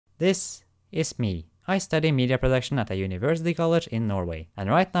This is me. I study media production at a university college in Norway, and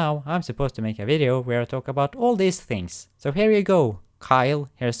right now I'm supposed to make a video where I talk about all these things. So here you go, Kyle,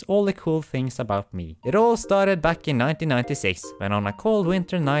 here's all the cool things about me. It all started back in 1996, when on a cold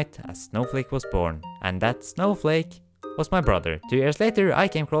winter night a snowflake was born, and that snowflake was my brother. 2 years later, I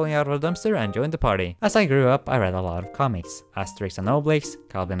came crawling out of a dumpster and joined the party. As I grew up, I read a lot of comics. Asterix and Obelix,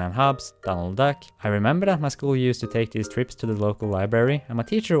 Calvin and Hobbes, Donald Duck. I remember that my school used to take these trips to the local library, and my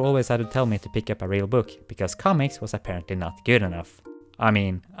teacher always had to tell me to pick up a real book, because comics was apparently not good enough. I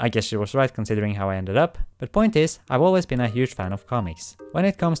mean, I guess she was right considering how I ended up, but point is, I've always been a huge fan of comics. When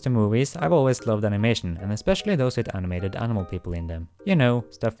it comes to movies, I've always loved animation, and especially those with animated animal people in them. You know,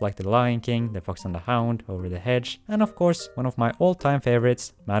 stuff like The Lion King, The Fox and the Hound, Over the Hedge, and of course, one of my all-time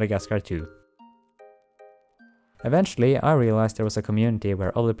favorites, Madagascar 2. Eventually, I realized there was a community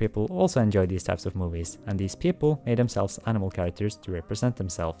where other people also enjoyed these types of movies, and these people made themselves animal characters to represent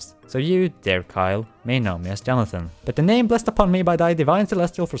themselves. So you, dear Kyle, may know me as Jonathan. But the name blessed upon me by thy divine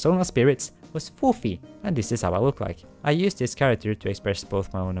celestial persona spirits was Fofi, and this is how I look like. I use this character to express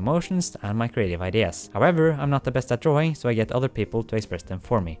both my own emotions and my creative ideas. However, I'm not the best at drawing, so I get other people to express them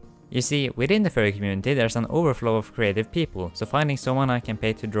for me. You see, within the furry community there's an overflow of creative people, so finding someone I can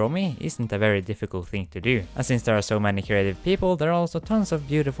pay to draw me isn't a very difficult thing to do. And since there are so many creative people, there are also tons of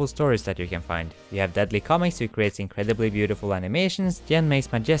beautiful stories that you can find. You have Deadly Comics, who creates incredibly beautiful animations, Jen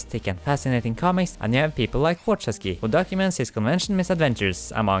makes majestic and fascinating comics, and you have people like Fosky, who documents his convention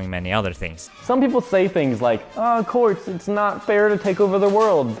misadventures, among many other things. Some people say things like, "Oh, courts, it's not fair to take over the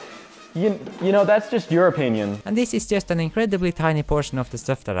world." You know, that's just your opinion. And this is just an incredibly tiny portion of the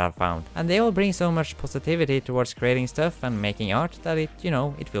stuff that I've found. And they all bring so much positivity towards creating stuff and making art that it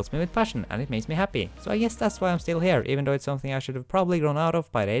fills me with passion and it makes me happy. So I guess that's why I'm still here, even though it's something I should have probably grown out of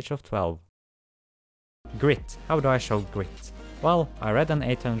by the age of 12. Grit. How do I show grit? Well, I read an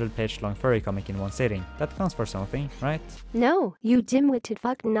 800-page long furry comic in one sitting. That counts for something, right? No, you dim-witted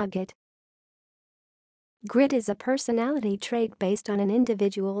fuck nugget. Grit is a personality trait based on an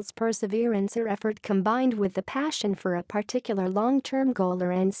individual's perseverance or effort combined with the passion for a particular long-term goal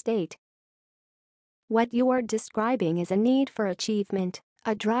or end state. What you are describing is a need for achievement,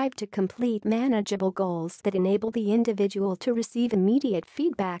 a drive to complete manageable goals that enable the individual to receive immediate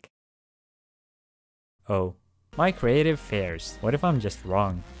feedback. Oh, my creative fears. What if I'm just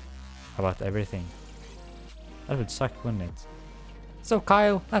wrong about everything? That would suck, wouldn't it? So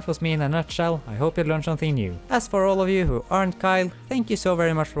Kyle, that was me in a nutshell. I hope you learned something new. As for all of you who aren't Kyle, thank you so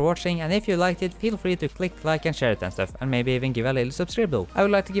very much for watching, and if you liked it, feel free to click like and share it and stuff, and maybe even give a little subscribe. I would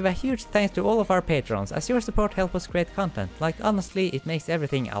like to give a huge thanks to all of our patrons, as your support helps us create content. Like, honestly, it makes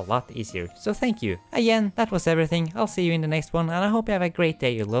everything a lot easier. So thank you. Again, that was everything. I'll see you in the next one, and I hope you have a great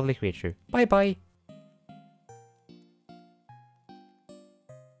day, you lovely creature. Bye bye.